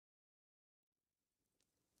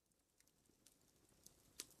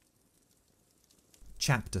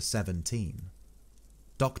Chapter 17.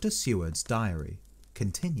 Dr. Seward's Diary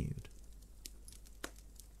continued.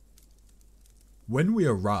 When we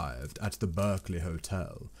arrived at the Berkeley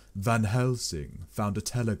Hotel, Van Helsing found a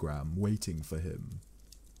telegram waiting for him.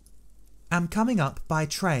 Am coming up by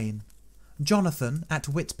train. Jonathan at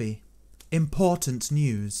Whitby. Important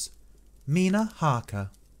news. Mina Harker.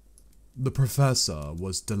 The professor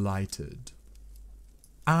was delighted.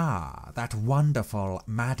 Ah, that wonderful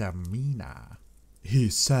Madam Mina, he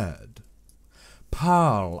said.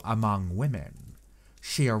 Pearl among women.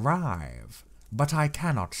 She arrive, but I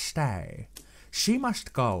cannot stay. She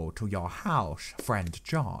must go to your house, friend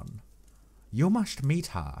John. You must meet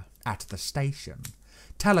her at the station.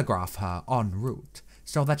 Telegraph her en route,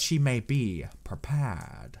 so that she may be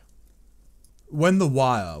prepared. When the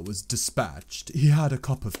wire was dispatched, he had a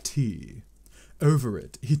cup of tea. Over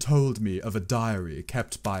it, he told me of a diary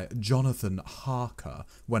kept by Jonathan Harker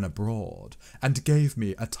when abroad, and gave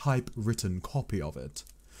me a typewritten copy of it,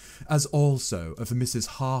 as also of Mrs.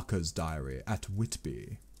 Harker's diary at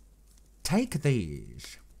Whitby. Take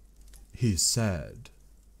these, he said,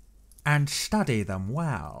 and study them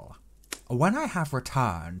well. When I have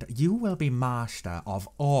returned, you will be master of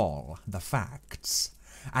all the facts,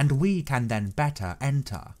 and we can then better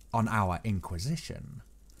enter on our inquisition.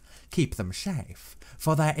 Keep them safe,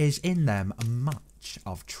 for there is in them much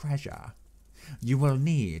of treasure. You will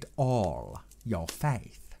need all your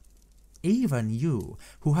faith, even you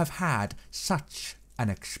who have had such an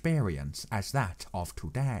experience as that of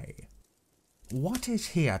today. What is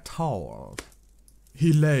here told?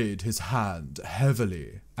 He laid his hand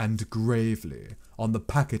heavily and gravely on the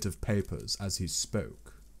packet of papers as he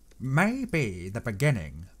spoke. May be the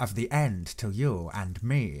beginning of the end to you and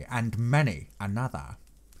me and many another.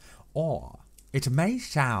 Or it may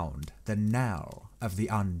sound the knell of the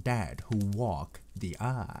undead who walk the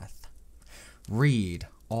earth. Read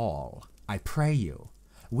all, I pray you,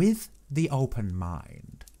 with the open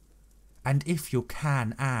mind. And if you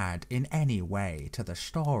can add in any way to the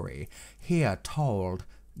story here told,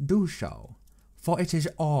 do so, for it is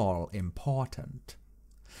all important.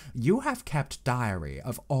 You have kept diary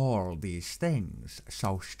of all these things,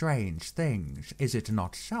 so strange things, is it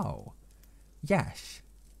not so? Yes.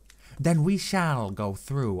 Then we shall go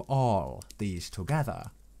through all these together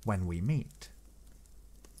when we meet.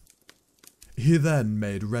 He then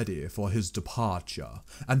made ready for his departure,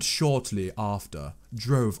 and shortly after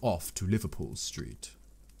drove off to Liverpool Street.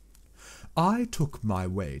 I took my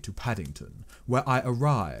way to Paddington, where I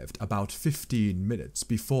arrived about 15 minutes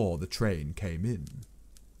before the train came in.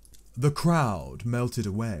 The crowd melted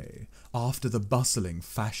away after the bustling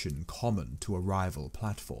fashion common to arrival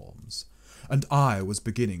platforms, and I was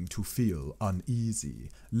beginning to feel uneasy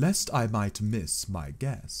lest I might miss my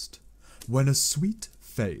guest, when a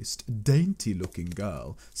sweet-faced, dainty-looking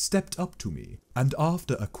girl stepped up to me and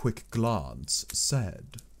after a quick glance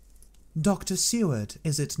said, Dr. Seward,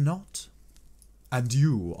 is it not? And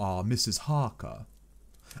you are Mrs. Harker?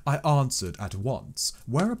 I answered at once,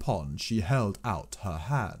 whereupon she held out her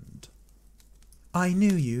hand. I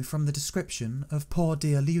knew you from the description of poor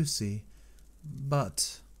dear Lucy,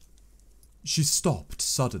 but... She stopped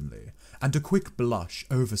suddenly, and a quick blush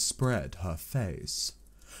overspread her face.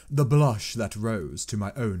 The blush that rose to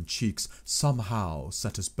my own cheeks somehow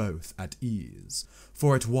set us both at ease,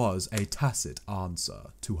 for it was a tacit answer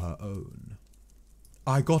to her own.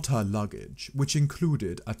 I got her luggage, which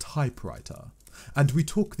included a typewriter, and we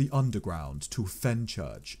took the Underground to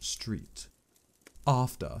Fenchurch Street.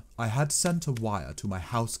 After, I had sent a wire to my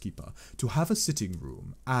housekeeper to have a sitting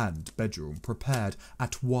room and bedroom prepared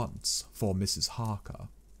at once for Mrs. Harker.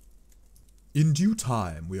 In due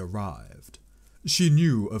time we arrived. She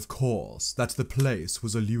knew, of course, that the place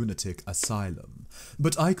was a lunatic asylum,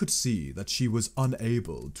 but I could see that she was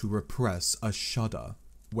unable to repress a shudder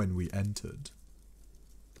when we entered.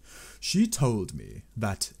 She told me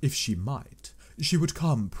that, if she might, she would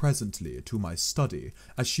come presently to my study,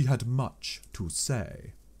 as she had much to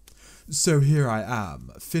say. So here I am,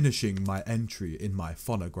 finishing my entry in my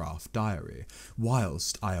phonograph diary,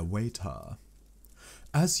 whilst I await her.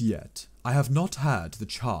 As yet, I have not had the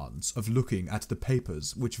chance of looking at the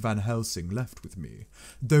papers which Van Helsing left with me,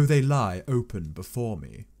 though they lie open before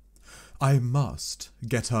me. I must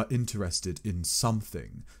get her interested in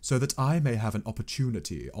something, so that I may have an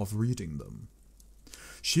opportunity of reading them.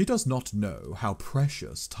 She does not know how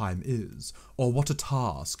precious time is, or what a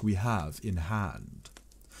task we have in hand.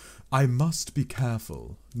 I must be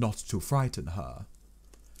careful not to frighten her.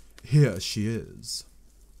 Here she is.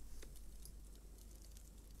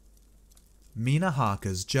 Mina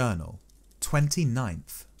Harker's Journal,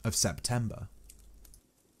 29th of September.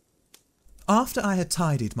 After I had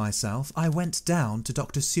tidied myself, I went down to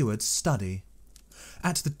Dr. Seward's study.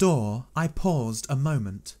 At the door, I paused a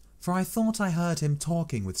moment, for I thought I heard him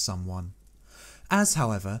talking with someone. As,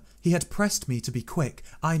 however, he had pressed me to be quick,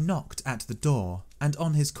 I knocked at the door, and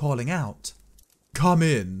on his calling out, "Come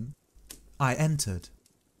in," I entered.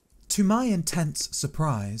 To my intense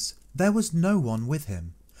surprise, there was no one with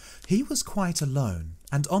him. He was quite alone,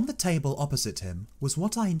 and on the table opposite him was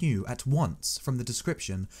what I knew at once from the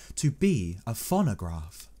description to be a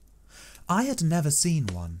phonograph. I had never seen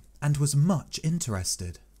one, and was much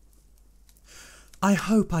interested. "I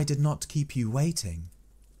hope I did not keep you waiting,"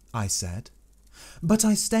 I said, "but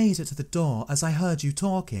I stayed at the door as I heard you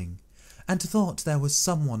talking, and thought there was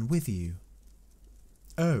someone with you."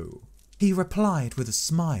 "Oh," he replied with a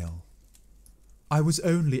smile. "I was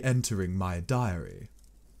only entering my diary."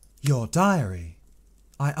 "Your diary?"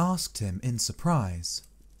 I asked him in surprise.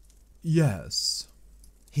 "Yes,"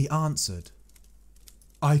 he answered.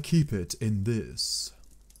 "I keep it in this."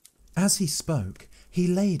 As he spoke, he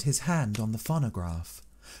laid his hand on the phonograph.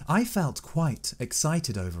 I felt quite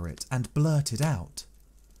excited over it and blurted out,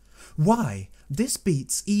 "Why, this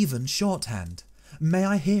beats even shorthand. May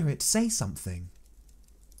I hear it say something?"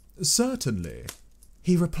 "Certainly,"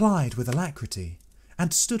 he replied with alacrity,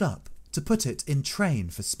 and stood up to put it in train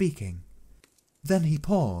for speaking. Then he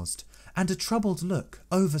paused, and a troubled look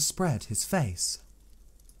overspread his face.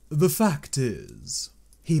 "The fact is,"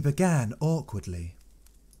 he began awkwardly,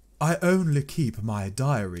 "I only keep my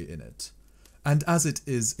diary in it, and as it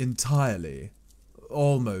is entirely,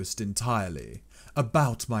 almost entirely,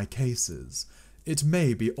 about my cases, it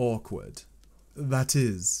may be awkward. That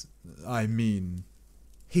is, I mean—"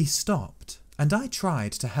 He stopped, and I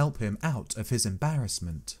tried to help him out of his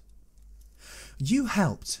embarrassment. "You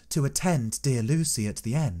helped to attend dear Lucy at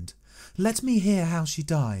the end. Let me hear how she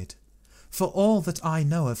died. For all that I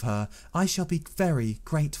know of her, I shall be very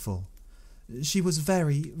grateful. She was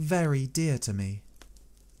very, very dear to me."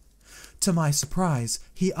 To my surprise,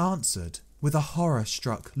 he answered with a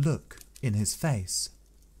horror-struck look in his face.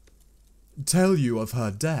 "Tell you of her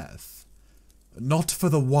death? Not for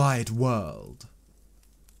the wide world."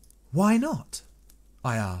 "Why not?"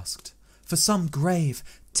 I asked, for some grave,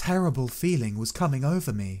 terrible feeling was coming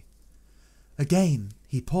over me. Again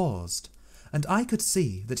he paused, and I could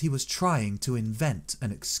see that he was trying to invent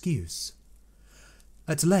an excuse.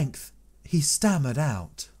 At length he stammered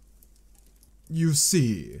out, "You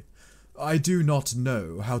see, I do not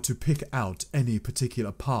know how to pick out any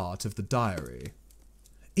particular part of the diary."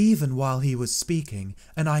 Even while he was speaking,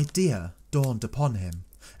 an idea dawned upon him,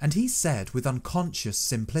 and he said with unconscious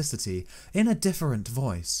simplicity, in a different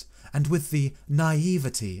voice, and with the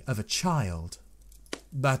naivety of a child,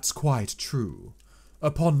 "That's quite true.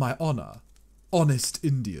 Upon my honour, honest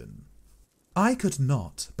Indian." I could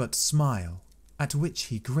not but smile, at which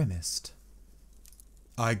he grimaced.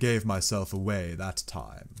 "I gave myself away that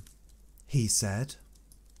time," he said.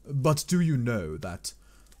 "But do you know that,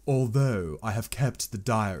 although I have kept the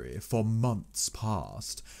diary for months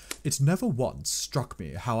past, it never once struck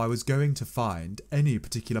me how I was going to find any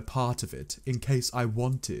particular part of it in case I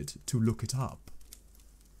wanted to look it up?"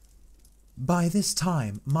 By this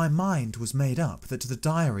time my mind was made up that the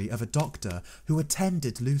diary of a doctor who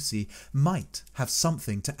attended Lucy might have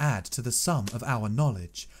something to add to the sum of our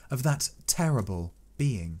knowledge of that terrible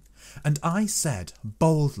being, and I said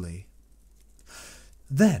boldly,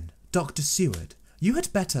 "Then, Dr. Seward, you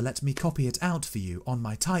had better let me copy it out for you on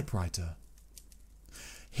my typewriter."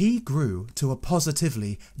 He grew to a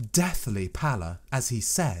positively deathly pallor as he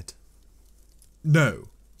said, No,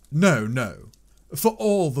 no, no. For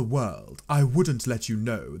all the world, I wouldn't let you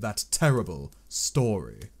know that terrible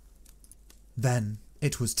story." Then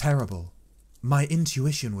it was terrible. My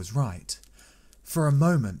intuition was right. For a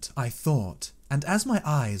moment I thought, and as my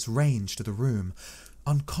eyes ranged the room,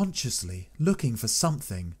 unconsciously looking for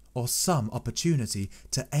something or some opportunity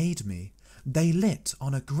to aid me, they lit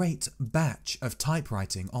on a great batch of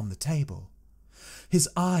typewriting on the table. His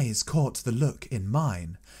eyes caught the look in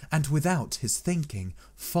mine, and without his thinking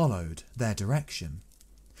followed their direction.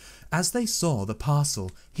 As they saw the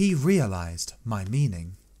parcel, he realized my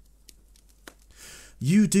meaning.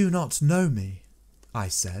 "You do not know me," I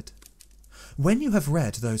said. "When you have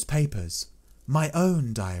read those papers, my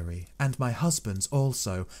own diary and my husband's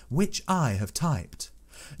also, which I have typed,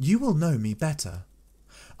 you will know me better.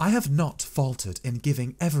 I have not faltered in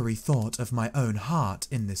giving every thought of my own heart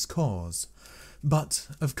in this cause, but,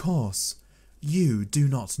 of course, you do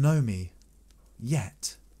not know me,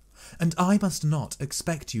 yet, and I must not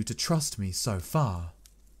expect you to trust me so far.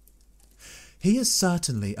 He is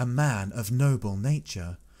certainly a man of noble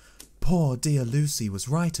nature. Poor dear Lucy was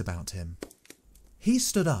right about him. He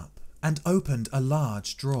stood up and opened a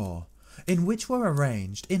large drawer, in which were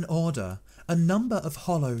arranged in order a number of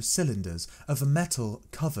hollow cylinders of metal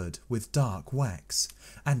covered with dark wax,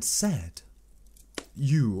 and said,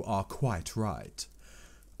 "You are quite right.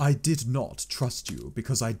 I did not trust you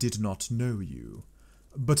because I did not know you.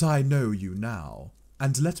 But I know you now,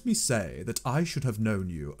 and let me say that I should have known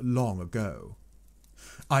you long ago.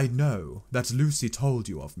 I know that Lucy told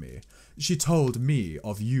you of me. She told me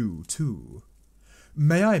of you too.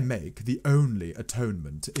 May I make the only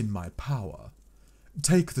atonement in my power?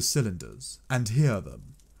 Take the cylinders and hear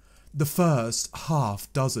them. The first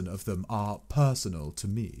half-dozen of them are personal to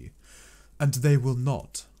me, and they will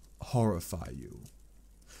not horrify you.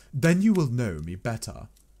 Then you will know me better.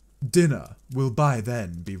 Dinner will by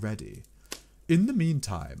then be ready. In the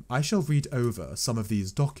meantime, I shall read over some of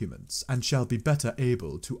these documents and shall be better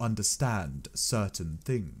able to understand certain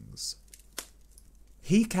things."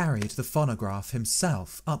 He carried the phonograph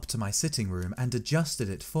himself up to my sitting room and adjusted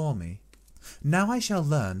it for me. Now I shall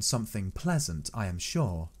learn something pleasant, I am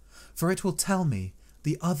sure, for it will tell me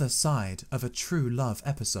the other side of a true love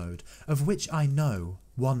episode of which I know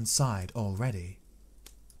one side already.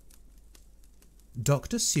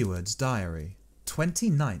 Dr. Seward's Diary,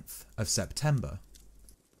 29th of September.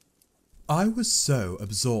 I was so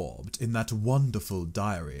absorbed in that wonderful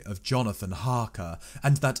diary of Jonathan Harker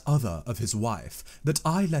and that other of his wife that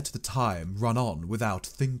I let the time run on without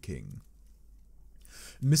thinking.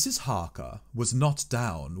 Mrs. Harker was not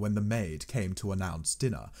down when the maid came to announce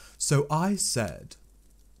dinner, so I said,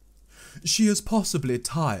 "She is possibly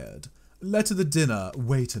tired. Let the dinner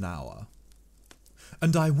wait an hour."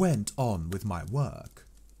 And I went on with my work.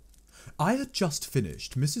 I had just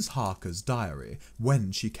finished Mrs. Harker's diary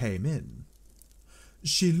when she came in.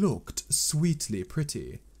 She looked sweetly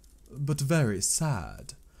pretty, but very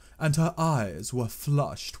sad, and her eyes were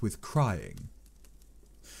flushed with crying.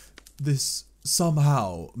 This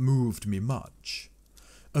somehow moved me much.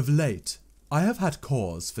 Of late, I have had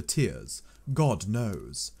cause for tears, God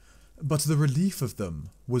knows, but the relief of them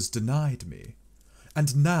was denied me.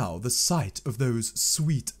 And now the sight of those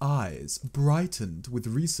sweet eyes, brightened with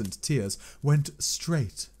recent tears, went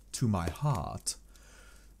straight to my heart.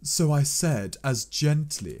 So I said as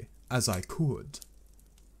gently as I could,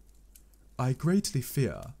 "I greatly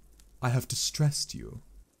fear I have distressed you."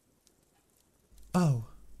 "Oh,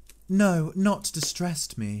 no, not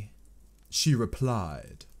distressed me," she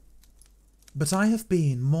replied. "But I have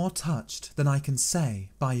been more touched than I can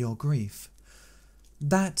say by your grief.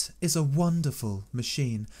 That is a wonderful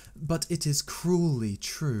machine, but it is cruelly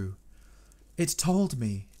true. It told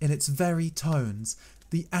me, in its very tones,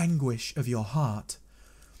 the anguish of your heart.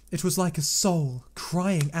 It was like a soul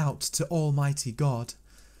crying out to Almighty God.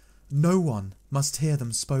 No one must hear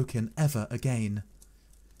them spoken ever again.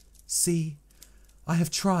 See, I have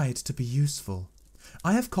tried to be useful.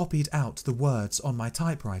 I have copied out the words on my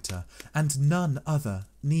typewriter, and none other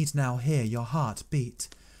need now hear your heart beat,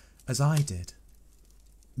 as I did."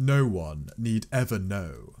 "No one need ever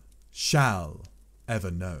know, shall ever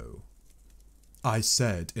know," I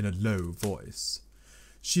said in a low voice.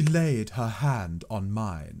 She laid her hand on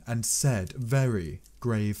mine and said very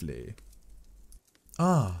gravely,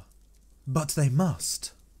 "Ah, but they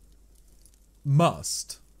must."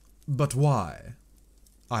 "Must? But why?"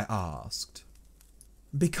 I asked.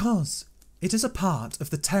 "Because it is a part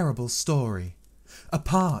of the terrible story, a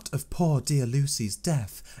part of poor dear Lucy's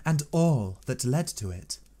death and all that led to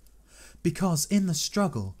it. Because in the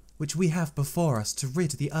struggle which we have before us to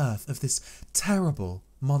rid the earth of this terrible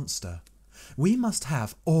monster, we must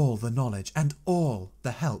have all the knowledge and all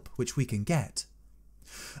the help which we can get.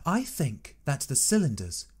 I think that the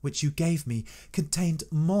cylinders which you gave me contained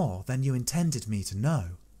more than you intended me to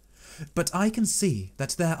know, but I can see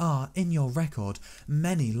that there are in your record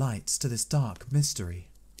many lights to this dark mystery.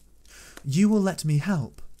 You will let me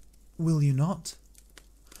help, will you not?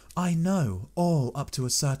 I know all up to a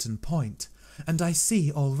certain point, and I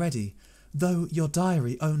see already, though your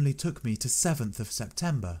diary only took me to 7th of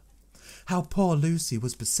September, how poor Lucy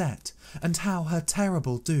was beset, and how her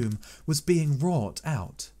terrible doom was being wrought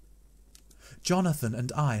out. Jonathan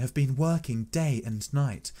and I have been working day and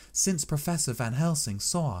night since Professor Van Helsing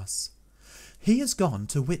saw us. He has gone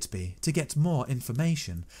to Whitby to get more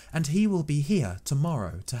information, and he will be here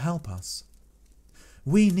tomorrow to help us.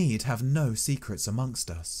 We need have no secrets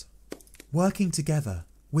amongst us. Working together,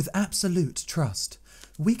 with absolute trust,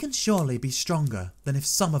 we can surely be stronger than if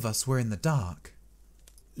some of us were in the dark."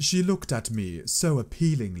 She looked at me so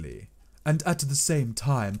appealingly, and at the same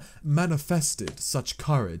time manifested such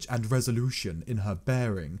courage and resolution in her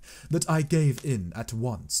bearing, that I gave in at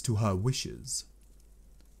once to her wishes.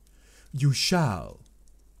 You shall,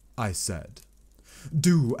 I said,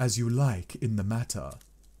 do as you like in the matter.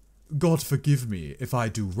 God forgive me if I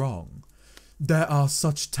do wrong. There are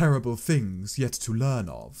such terrible things yet to learn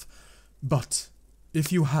of, but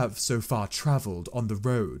if you have so far travelled on the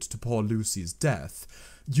road to poor Lucy's death,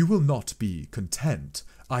 you will not be content,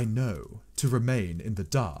 I know, to remain in the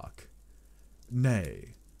dark.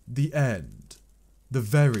 Nay, the end, the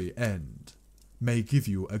very end, may give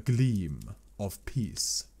you a gleam of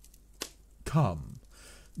peace. Come,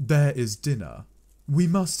 there is dinner. We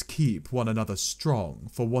must keep one another strong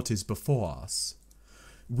for what is before us.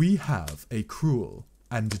 We have a cruel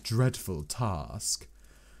and dreadful task.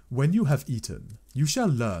 When you have eaten, you shall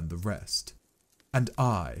learn the rest, and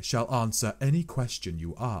I shall answer any question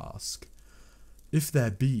you ask. If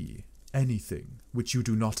there be anything which you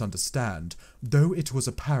do not understand, though it was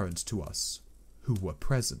apparent to us who were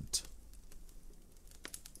present.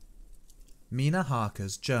 Mina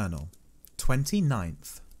Harker's Journal,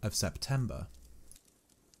 29th of September.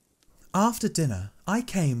 After dinner, I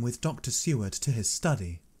came with Dr. Seward to his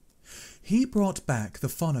study. He brought back the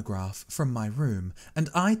phonograph from my room, and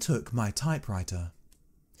I took my typewriter.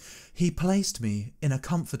 He placed me in a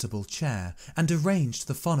comfortable chair and arranged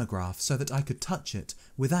the phonograph so that I could touch it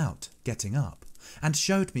without getting up, and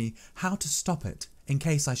showed me how to stop it in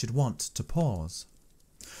case I should want to pause.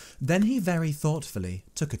 Then he very thoughtfully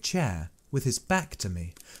took a chair with his back to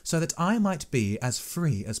me so that I might be as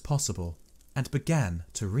free as possible, and began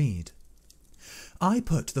to read. I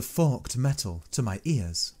put the forked metal to my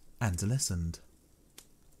ears and listened.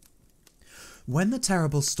 When the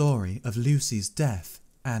terrible story of Lucy's death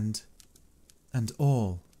and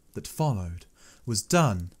all that followed was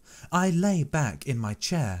done, I lay back in my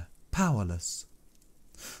chair, powerless.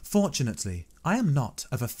 Fortunately, I am not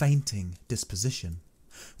of a fainting disposition.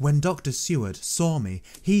 When Dr. Seward saw me,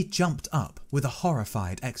 he jumped up with a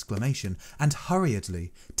horrified exclamation and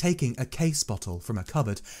hurriedly, taking a case bottle from a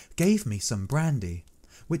cupboard, gave me some brandy,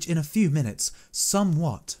 which in a few minutes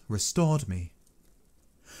somewhat restored me.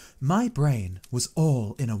 My brain was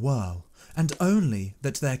all in a whirl, and only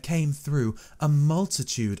that there came through a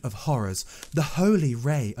multitude of horrors the holy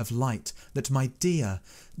ray of light that my dear,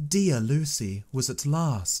 dear Lucy was at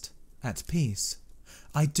last at peace.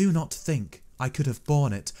 I do not think I could have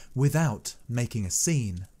borne it without making a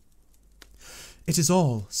scene. It is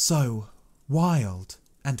all so wild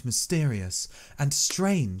and mysterious and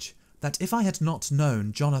strange that if I had not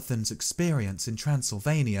known Jonathan's experience in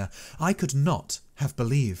Transylvania, I could not have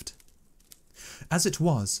believed. As it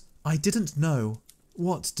was, I didn't know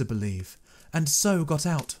what to believe, and so got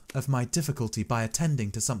out of my difficulty by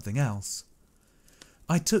attending to something else.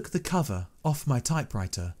 I took the cover off my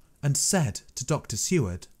typewriter and said to Dr.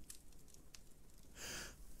 Seward,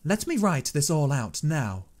 "Let me write this all out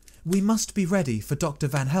now. We must be ready for Dr.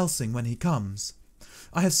 Van Helsing when he comes.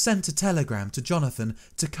 I have sent a telegram to Jonathan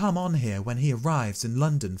to come on here when he arrives in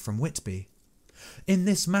London from Whitby. In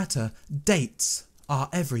this matter, dates are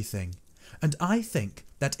everything, and I think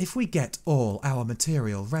that if we get all our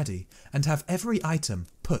material ready and have every item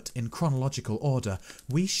put in chronological order,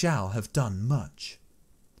 we shall have done much.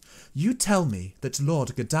 You tell me that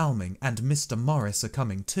Lord Godalming and Mr. Morris are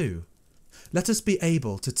coming too. Let us be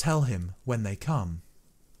able to tell him when they come."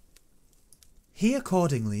 He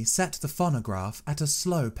accordingly set the phonograph at a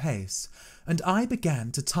slow pace, and I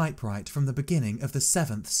began to typewrite from the beginning of the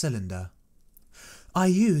 7th cylinder. I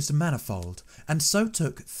used manifold, and so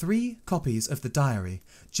took 3 copies of the diary,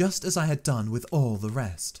 just as I had done with all the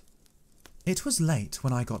rest. It was late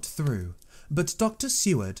when I got through, but Dr.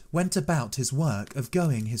 Seward went about his work of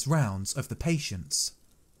going his rounds of the patients.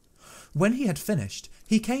 When he had finished,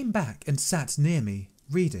 he came back and sat near me,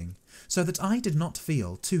 reading, so that I did not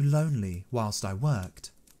feel too lonely whilst I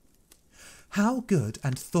worked. How good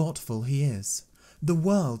and thoughtful he is! The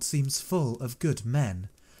world seems full of good men,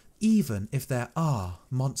 even if there are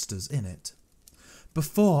monsters in it.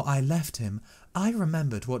 Before I left him, I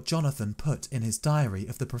remembered what Jonathan put in his diary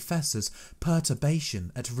of the professor's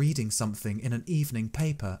perturbation at reading something in an evening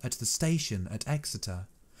paper at the station at Exeter.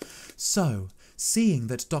 So, seeing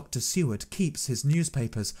that Dr. Seward keeps his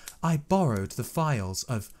newspapers, I borrowed the files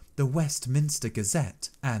of the Westminster Gazette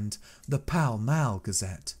and the Pall Mall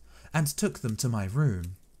Gazette, and took them to my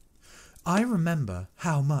room. I remember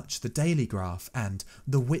how much the Daily Graph and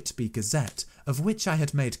the Whitby Gazette, of which I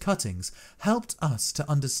had made cuttings, helped us to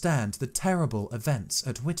understand the terrible events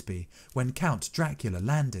at Whitby when Count Dracula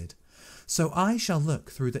landed, so I shall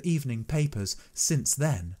look through the evening papers since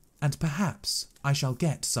then, and perhaps I shall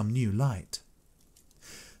get some new light.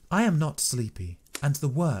 I am not sleepy, and the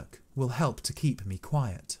work will help to keep me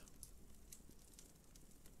quiet.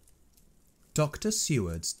 Dr.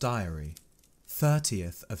 Seward's Diary,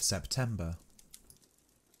 30th of September.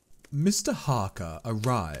 Mr. Harker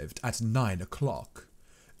arrived at 9 o'clock.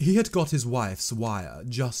 He had got his wife's wire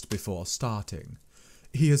just before starting.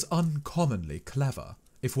 He is uncommonly clever,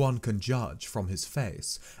 if one can judge from his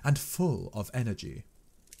face, and full of energy.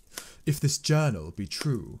 If this journal be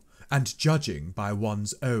true, and judging by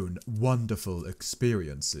one's own wonderful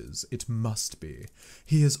experiences, it must be,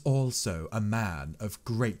 he is also a man of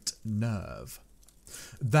great nerve.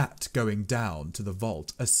 That going down to the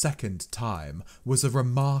vault a second time was a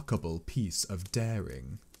remarkable piece of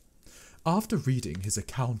daring. After reading his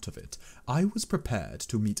account of it, I was prepared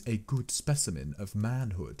to meet a good specimen of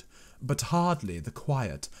manhood, but hardly the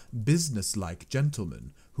quiet, business-like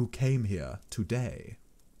gentleman who came here today.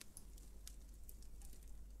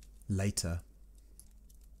 Later.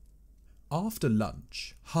 After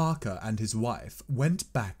lunch, Harker and his wife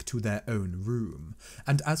went back to their own room,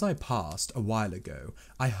 and as I passed a while ago,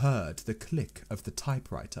 I heard the click of the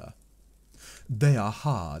typewriter. They are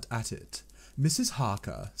hard at it. Mrs.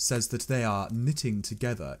 Harker says that they are knitting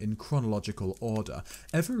together in chronological order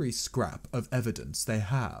every scrap of evidence they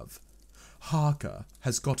have. Harker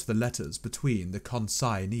has got the letters between the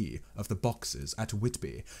consignee of the boxes at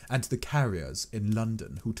Whitby and the carriers in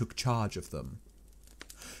London who took charge of them.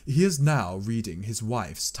 He is now reading his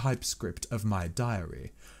wife's typescript of my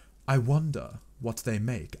diary. I wonder what they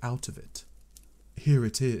make out of it. Here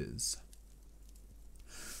it is.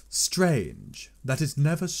 Strange that it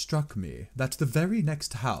never struck me that the very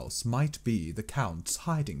next house might be the Count's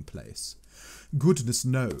hiding place. Goodness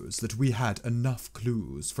knows that we had enough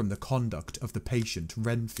clues from the conduct of the patient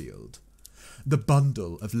Renfield. The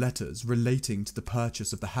bundle of letters relating to the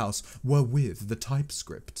purchase of the house were with the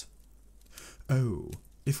typescript. Oh,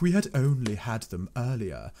 if we had only had them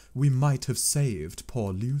earlier, we might have saved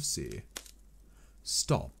poor Lucy.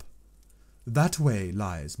 Stop. That way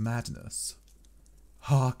lies madness.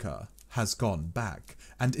 Harker has gone back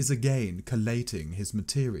and is again collating his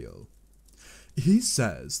material. He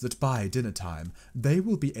says that by dinner time they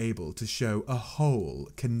will be able to show a whole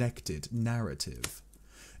connected narrative.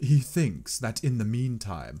 He thinks that in the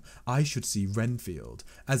meantime I should see Renfield,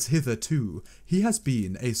 as hitherto he has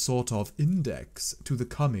been a sort of index to the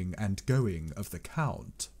coming and going of the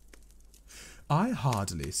Count. I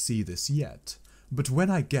hardly see this yet, but when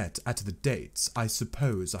I get at the dates I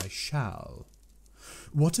suppose I shall.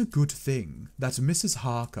 What a good thing that Mrs.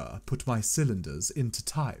 Harker put my cylinders into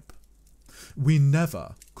type. We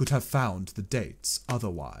never could have found the dates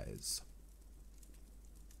otherwise.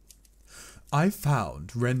 I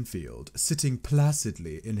found Renfield sitting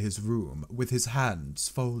placidly in his room with his hands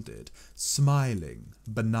folded, smiling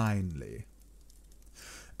benignly.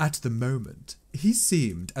 At the moment, he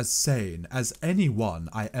seemed as sane as any one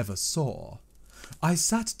I ever saw. I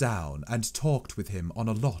sat down and talked with him on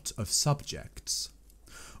a lot of subjects,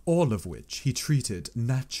 all of which he treated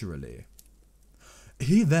naturally.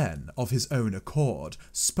 He then, of his own accord,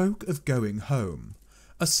 spoke of going home,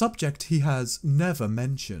 a subject he has never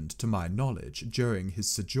mentioned to my knowledge during his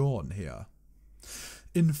sojourn here.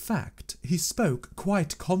 In fact, he spoke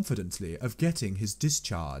quite confidently of getting his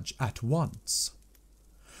discharge at once.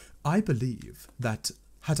 I believe that,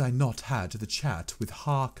 had I not had the chat with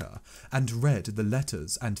Harker and read the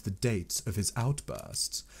letters and the dates of his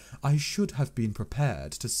outbursts, I should have been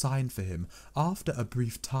prepared to sign for him after a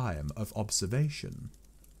brief time of observation.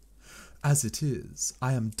 As it is,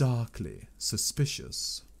 I am darkly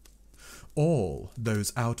suspicious. All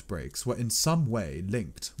those outbreaks were in some way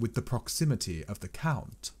linked with the proximity of the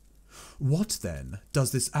Count. What then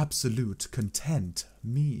does this absolute content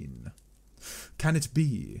mean? Can it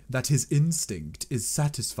be that his instinct is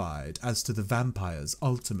satisfied as to the vampire's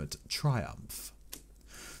ultimate triumph?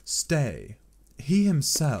 Stay, he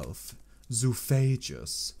himself,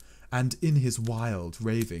 zoophagous, and in his wild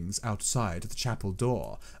ravings outside the chapel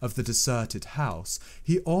door of the deserted house,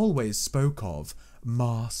 he always spoke of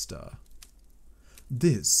Master.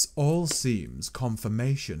 This all seems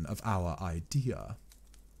confirmation of our idea.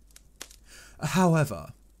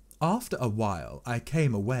 However, after a while I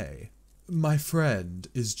came away. My friend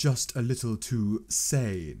is just a little too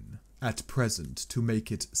sane at present to make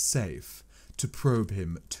it safe to probe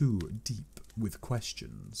him too deep with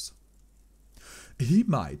questions. He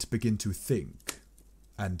might begin to think,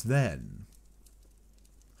 and then...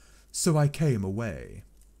 So I came away.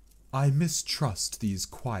 I mistrust these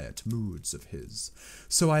quiet moods of his,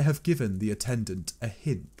 so I have given the attendant a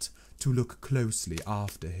hint to look closely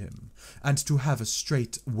after him, and to have a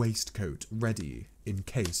straight waistcoat ready in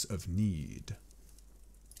case of need.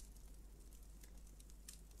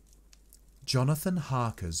 Jonathan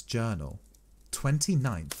Harker's Journal,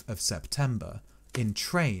 29th of September, in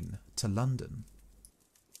train to London.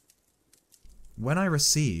 When I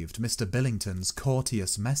received Mr. Billington's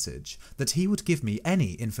courteous message that he would give me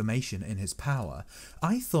any information in his power,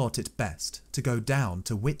 I thought it best to go down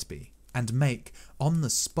to Whitby and make, on the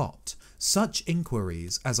spot, such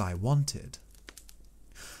inquiries as I wanted.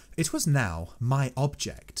 It was now my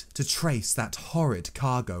object to trace that horrid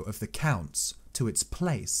cargo of the Count's to its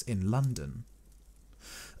place in London.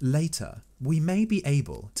 Later, we may be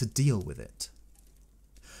able to deal with it.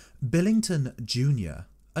 Billington Jr.,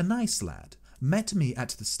 a nice lad, met me at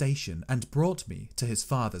the station and brought me to his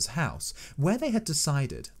father's house, where they had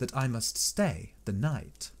decided that I must stay the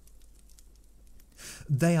night.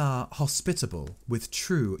 They are hospitable with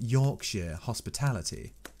true Yorkshire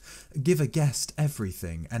hospitality. Give a guest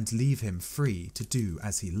everything and leave him free to do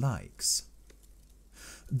as he likes.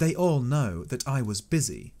 They all know that I was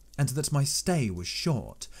busy and that my stay was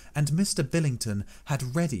short, and Mr. Billington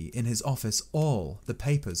had ready in his office all the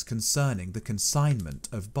papers concerning the consignment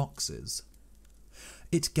of boxes.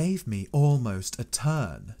 It gave me almost a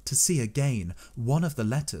turn to see again one of the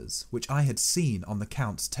letters which I had seen on the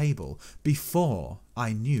Count's table before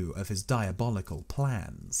I knew of his diabolical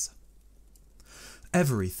plans.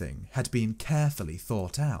 Everything had been carefully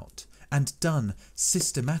thought out and done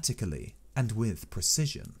systematically and with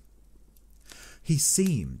precision. He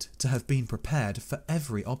seemed to have been prepared for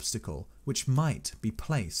every obstacle which might be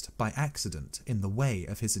placed by accident in the way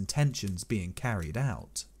of his intentions being carried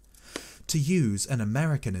out. To use an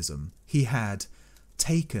Americanism, he had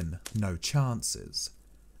taken no chances,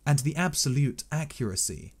 and the absolute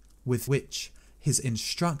accuracy with which his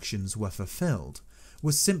instructions were fulfilled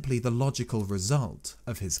was simply the logical result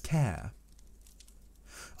of his care.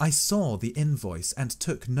 I saw the invoice and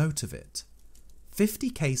took note of it. 50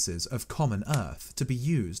 cases of common earth to be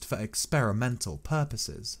used for experimental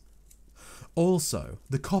purposes. Also,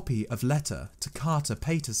 the copy of letter to Carter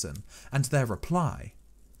Paterson and their reply.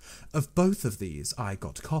 Of both of these I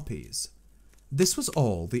got copies. This was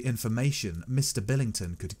all the information Mr.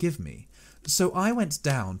 Billington could give me, so I went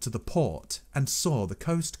down to the port and saw the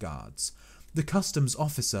coast guards, the customs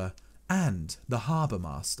officer and the harbour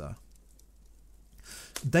master.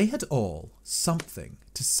 They had all something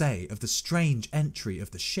to say of the strange entry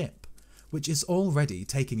of the ship, which is already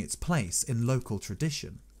taking its place in local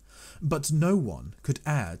tradition, but no one could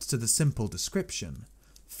add to the simple description,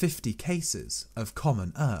 50 cases of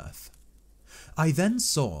common earth. I then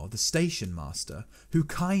saw the station master, who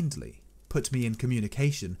kindly put me in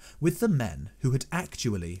communication with the men who had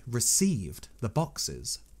actually received the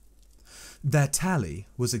boxes. Their tally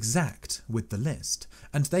was exact with the list,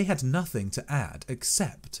 and they had nothing to add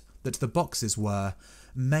except that the boxes were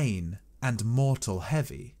main and mortal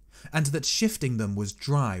heavy, and that shifting them was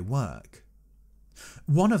dry work.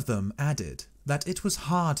 One of them added that it was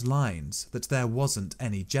hard lines that there wasn't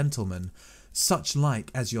any gentleman, such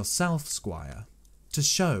like as yourself, squire, to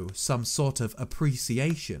show some sort of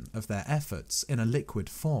appreciation of their efforts in a liquid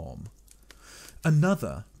form.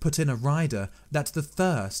 Another put in a rider that the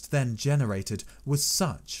thirst then generated was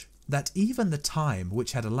such that even the time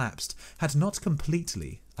which had elapsed had not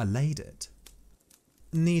completely allayed it.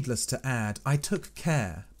 Needless to add, I took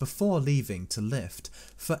care, before leaving to lift,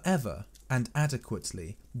 forever and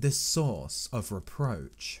adequately this source of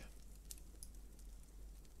reproach.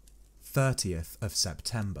 30th of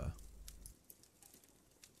September.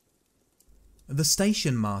 The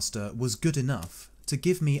station master was good enough to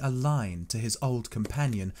give me a line to his old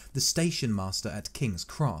companion, the station master at King's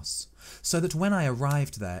Cross, so that when I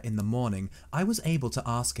arrived there in the morning I was able to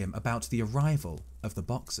ask him about the arrival of the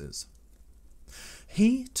boxes.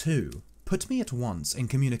 He, too, put me at once in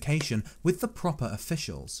communication with the proper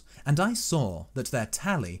officials, and I saw that their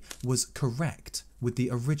tally was correct with the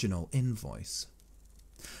original invoice.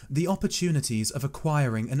 The opportunities of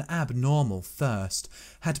acquiring an abnormal thirst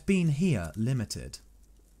had been here limited.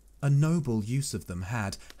 A noble use of them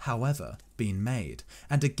had, however, been made,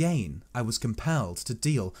 and again I was compelled to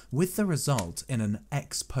deal with the result in an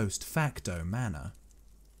ex post facto manner.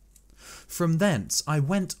 From thence I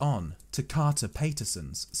went on to Carter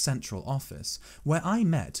Paterson's central office, where I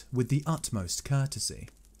met with the utmost courtesy.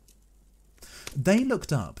 They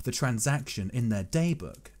looked up the transaction in their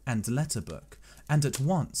daybook and letterbook, and at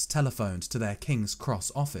once telephoned to their King's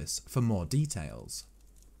Cross office for more details.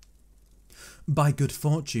 By good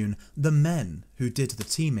fortune, the men who did the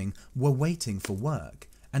teaming were waiting for work,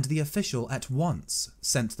 and the official at once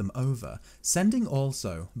sent them over, sending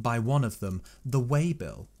also by one of them the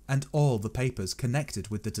waybill and all the papers connected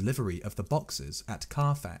with the delivery of the boxes at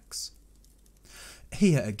Carfax.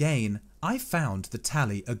 Here again I found the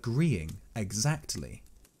tally agreeing exactly.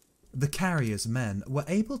 The carrier's men were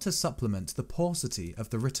able to supplement the paucity of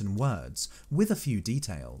the written words with a few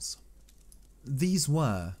details. These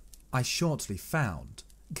were, I shortly found,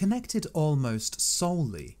 connected almost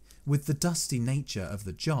solely with the dusty nature of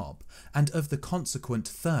the job and of the consequent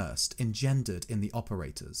thirst engendered in the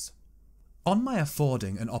operators. On my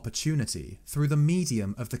affording an opportunity through the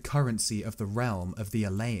medium of the currency of the realm of the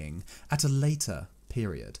allaying at a later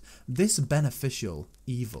period, this beneficial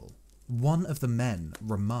evil, one of the men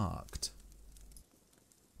remarked,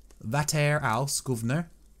 "That 'ere house, guv'nor,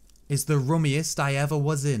 is the rummiest I ever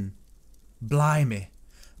was in. Blimey,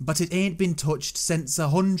 but it ain't been touched since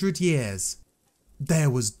 100 years. There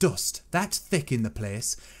was dust that thick in the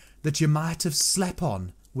place that you might have slept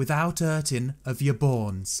on without hurting of your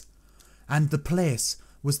bones, and the place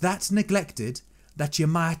was that neglected that you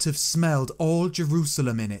might have smelled all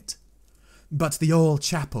Jerusalem in it. But the old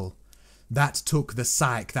chapel, that took the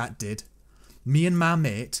psych, that did. Me and my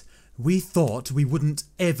mate, we thought we wouldn't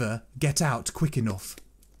ever get out quick enough.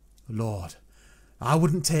 Lord, I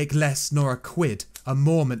wouldn't take less nor a quid a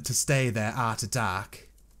moment to stay there arter dark."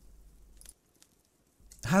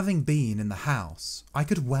 Having been in the house, I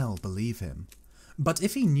could well believe him, but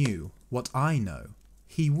if he knew what I know,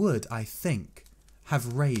 he would, I think,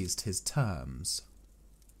 have raised his terms.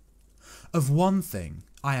 Of one thing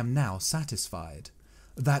I am now satisfied,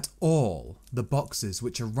 that all the boxes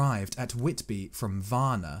which arrived at Whitby from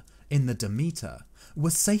Varna in the Demeter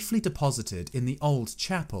were safely deposited in the old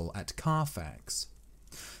chapel at Carfax.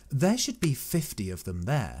 There should be 50 of them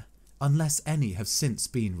there, unless any have since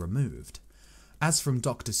been removed, as from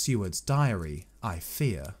Dr. Seward's diary, I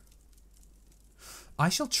fear. I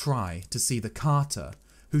shall try to see the carter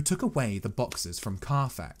who took away the boxes from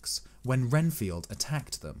Carfax when Renfield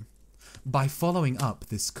attacked them. By following up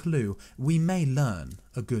this clue, we may learn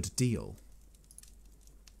a good deal.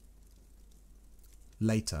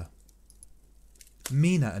 Later.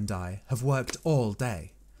 Mina and I have worked all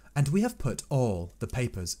day, and we have put all the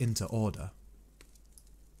papers into order.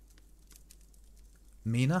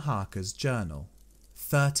 Mina Harker's Journal,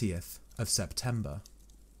 30th of September.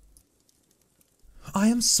 I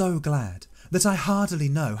am so glad that I hardly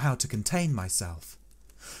know how to contain myself.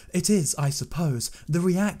 It is, I suppose, the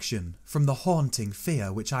reaction from the haunting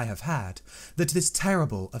fear which I have had, that this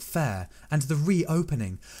terrible affair and the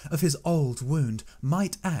reopening of his old wound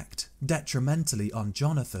might act detrimentally on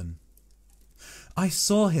Jonathan. I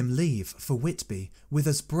saw him leave for Whitby with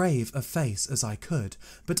as brave a face as I could,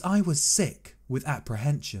 but I was sick with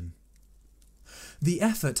apprehension. The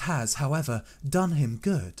effort has, however, done him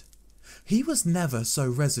good. He was never so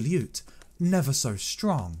resolute, never so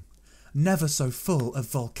strong, never so full of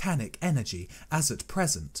volcanic energy as at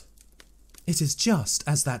present. It is just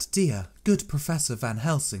as that dear, good Professor Van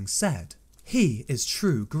Helsing said. He is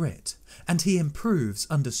true grit, and he improves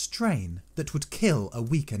under strain that would kill a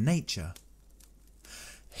weaker nature.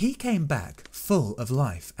 He came back full of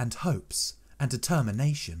life and hopes and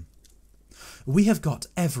determination. We have got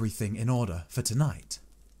everything in order for tonight.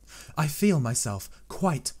 I feel myself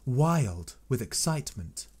quite wild with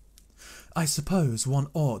excitement. I suppose one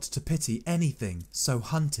ought to pity anything so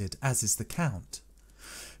hunted as is the Count.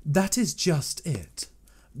 That is just it.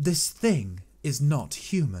 This thing is not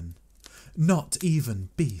human, not even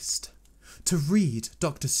beast. To read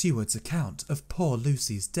Dr. Seward's account of poor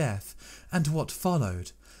Lucy's death and what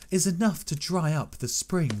followed is enough to dry up the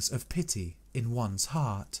springs of pity in one's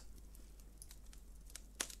heart.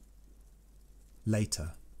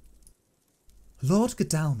 Later. Lord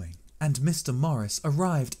Godalming and Mr. Morris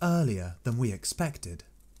arrived earlier than we expected.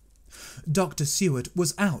 Dr. Seward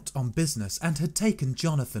was out on business and had taken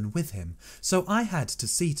Jonathan with him, so I had to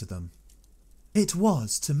see to them. It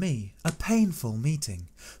was, to me, a painful meeting,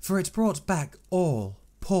 for it brought back all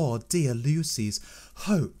poor dear Lucy's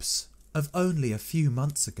hopes of only a few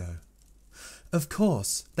months ago. Of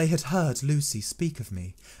course, they had heard Lucy speak of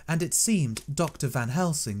me, and it seemed Dr. Van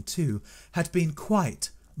Helsing, too, had been quite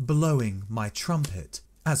blowing my trumpet,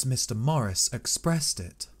 as Mr. Morris expressed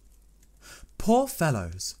it. Poor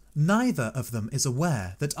fellows, neither of them is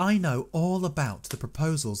aware that I know all about the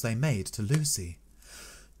proposals they made to Lucy.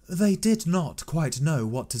 They did not quite know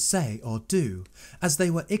what to say or do, as they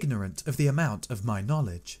were ignorant of the amount of my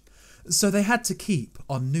knowledge, so they had to keep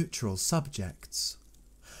on neutral subjects.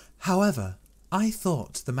 However, I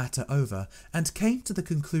thought the matter over and came to the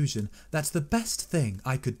conclusion that the best thing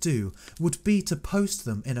I could do would be to post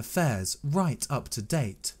them in affairs right up to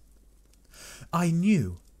date. I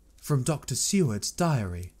knew, from Dr. Seward's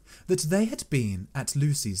diary, that they had been at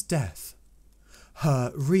Lucy's death,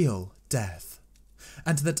 her real death,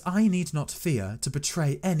 and that I need not fear to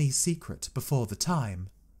betray any secret before the time.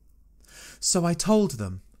 So I told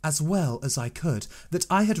them as well as I could, that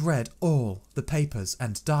I had read all the papers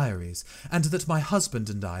and diaries, and that my husband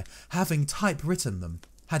and I, having typewritten them,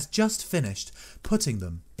 had just finished putting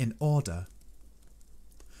them in order.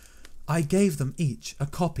 I gave them each a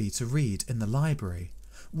copy to read in the library.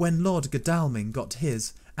 When Lord Godalming got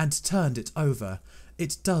his and turned it over,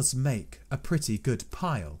 it does make a pretty good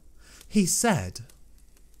pile. He said,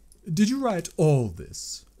 "Did you write all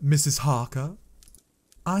this, Mrs. Harker?"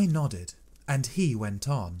 I nodded, and he went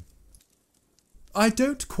on. "I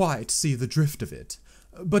don't quite see the drift of it,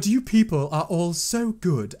 but you people are all so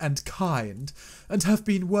good and kind, and have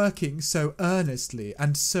been working so earnestly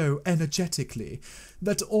and so energetically,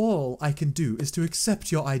 that all I can do is to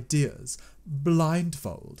accept your ideas,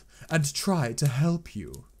 blindfold, and try to help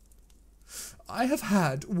you. I have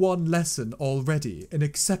had one lesson already in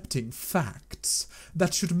accepting facts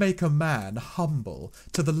that should make a man humble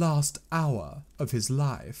to the last hour of his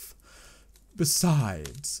life.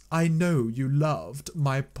 Besides, I know you loved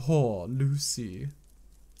my poor Lucy."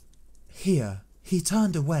 Here he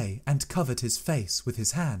turned away and covered his face with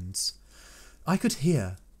his hands. I could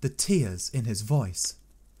hear the tears in his voice.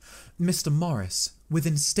 Mr. Morris, with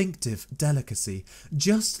instinctive delicacy,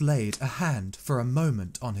 just laid a hand for a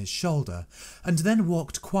moment on his shoulder, and then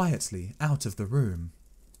walked quietly out of the room.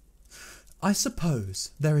 I suppose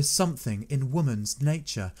there is something in woman's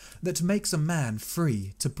nature that makes a man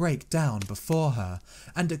free to break down before her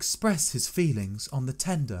and express his feelings on the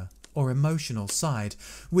tender or emotional side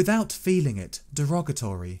without feeling it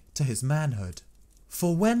derogatory to his manhood.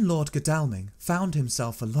 For when Lord Godalming found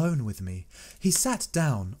himself alone with me, he sat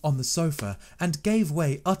down on the sofa and gave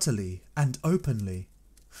way utterly and openly.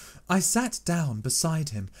 I sat down beside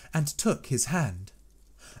him and took his hand.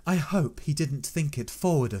 I hope he didn't think it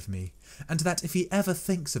forward of me, and that if he ever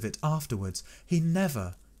thinks of it afterwards, he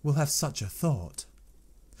never will have such a thought.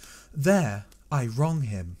 There I wrong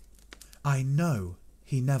him. I know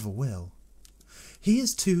he never will. He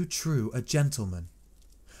is too true a gentleman.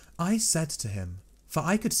 I said to him, for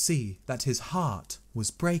I could see that his heart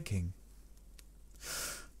was breaking,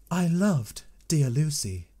 "I loved dear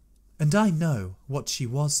Lucy, and I know what she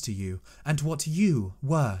was to you, and what you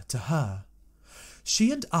were to her.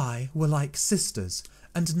 She and I were like sisters,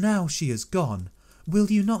 and now she is gone, will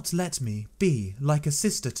you not let me be like a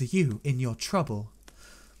sister to you in your trouble?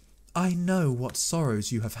 I know what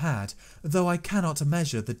sorrows you have had, though I cannot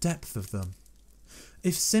measure the depth of them.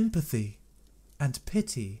 If sympathy and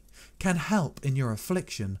pity can help in your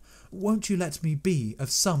affliction, won't you let me be of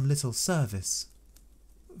some little service?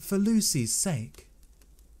 For Lucy's sake."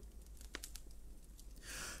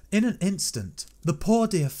 In an instant, the poor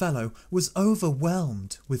dear fellow was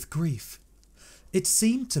overwhelmed with grief. It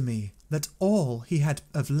seemed to me that all he had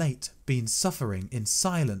of late been suffering in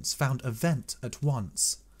silence found a vent at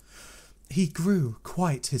once. He grew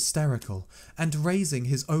quite hysterical, and raising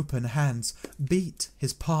his open hands, beat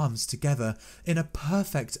his palms together in a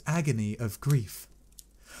perfect agony of grief.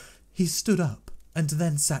 He stood up, and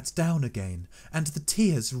then sat down again, and the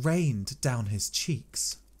tears rained down his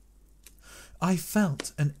cheeks. I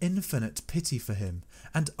felt an infinite pity for him,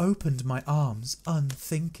 and opened my arms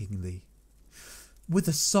unthinkingly. With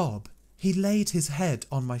a sob, he laid his head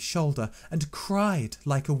on my shoulder, and cried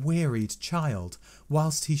like a wearied child,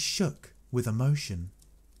 whilst he shook with emotion.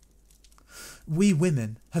 We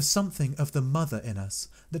women have something of the mother in us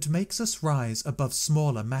that makes us rise above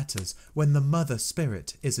smaller matters when the mother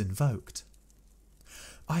spirit is invoked.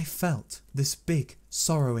 I felt this big,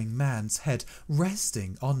 sorrowing man's head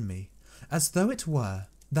resting on me, as though it were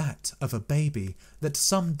that of a baby that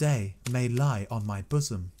some day may lie on my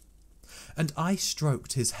bosom, and I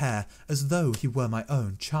stroked his hair as though he were my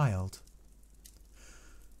own child.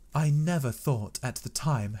 I never thought at the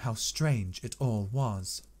time how strange it all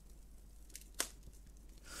was.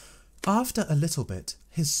 After a little bit,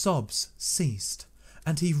 his sobs ceased,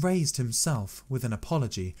 and he raised himself with an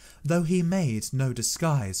apology, though he made no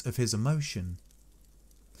disguise of his emotion.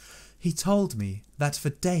 He told me that for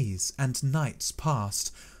days and nights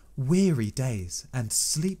past, weary days and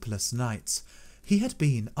sleepless nights, he had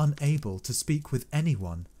been unable to speak with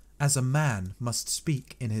anyone, as a man must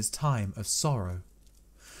speak in his time of sorrow.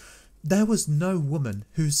 There was no woman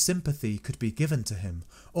whose sympathy could be given to him,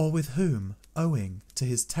 or with whom, owing to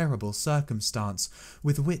his terrible circumstance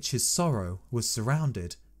with which his sorrow was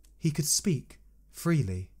surrounded, he could speak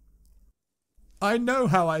freely. "I know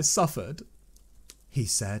how I suffered," he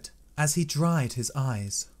said, as he dried his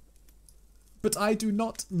eyes. "But I do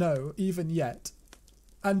not know even yet,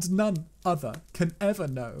 and none other can ever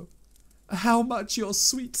know, how much your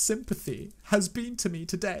sweet sympathy has been to me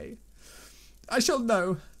today. I shall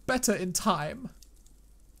know better in time,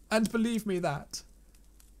 and believe me that,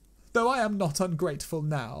 though I am not ungrateful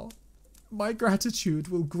now, my gratitude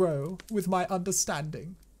will grow with my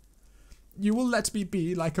understanding. You will let me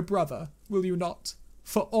be like a brother, will you not,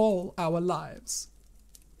 for all our lives?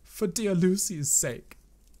 For dear Lucy's sake.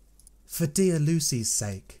 For dear Lucy's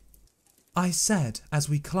sake, I said as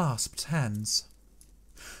we clasped hands.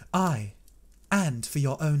 Aye, and for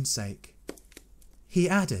your own sake. He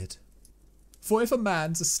added, For if a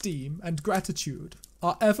man's esteem and gratitude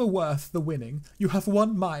are ever worth the winning, you have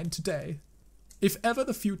won mine today. If ever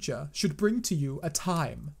the future should bring to you a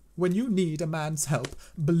time when you need a man's help,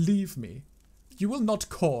 believe me, you will not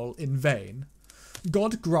call in vain.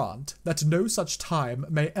 God grant that no such time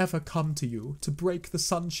may ever come to you to break the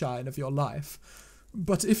sunshine of your life.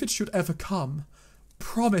 But if it should ever come,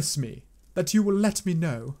 promise me that you will let me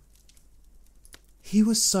know. He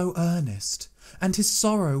was so earnest, and his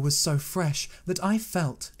sorrow was so fresh that I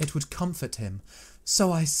felt it would comfort him.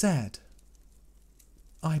 So I said,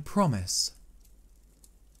 I promise.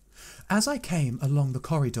 As I came along the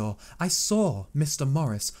corridor, I saw Mr.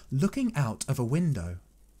 Morris looking out of a window.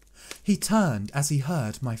 He turned as he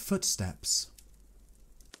heard my footsteps.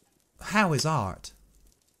 How is art?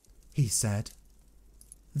 He said.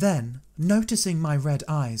 Then, noticing my red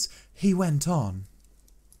eyes, he went on.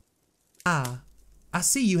 Ah, I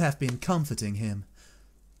see you have been comforting him.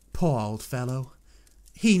 Poor old fellow.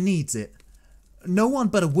 He needs it. No one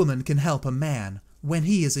but a woman can help a man when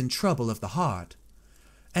he is in trouble of the heart,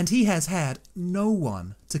 and he has had no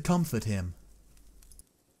one to comfort him.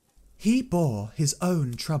 He bore his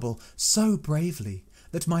own trouble so bravely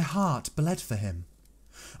that my heart bled for him.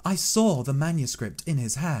 I saw the manuscript in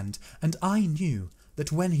his hand, and I knew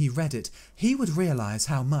that when he read it, he would realize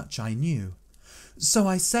how much I knew. So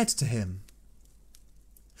I said to him,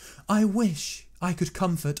 I wish I could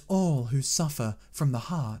comfort all who suffer from the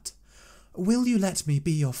heart. Will you let me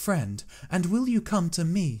be your friend, and will you come to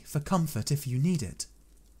me for comfort if you need it?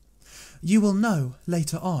 You will know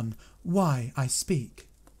later on why I speak.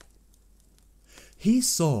 He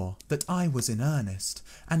saw that I was in earnest,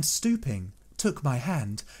 and stooping, took my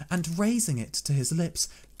hand, and raising it to his lips,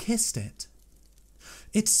 kissed it.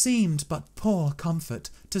 It seemed but poor comfort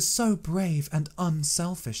to so brave and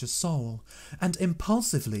unselfish a soul, and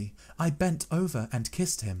impulsively I bent over and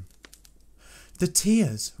kissed him. The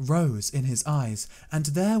tears rose in his eyes, and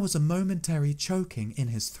there was a momentary choking in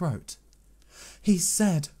his throat. He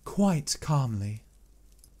said quite calmly,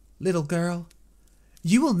 Little girl,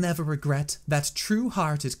 you will never regret that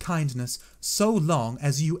true-hearted kindness so long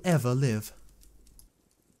as you ever live.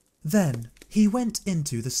 Then he went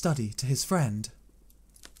into the study to his friend.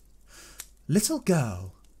 Little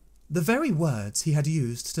girl, the very words he had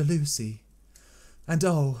used to Lucy. And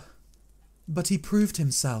oh, but he proved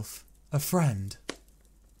himself a friend.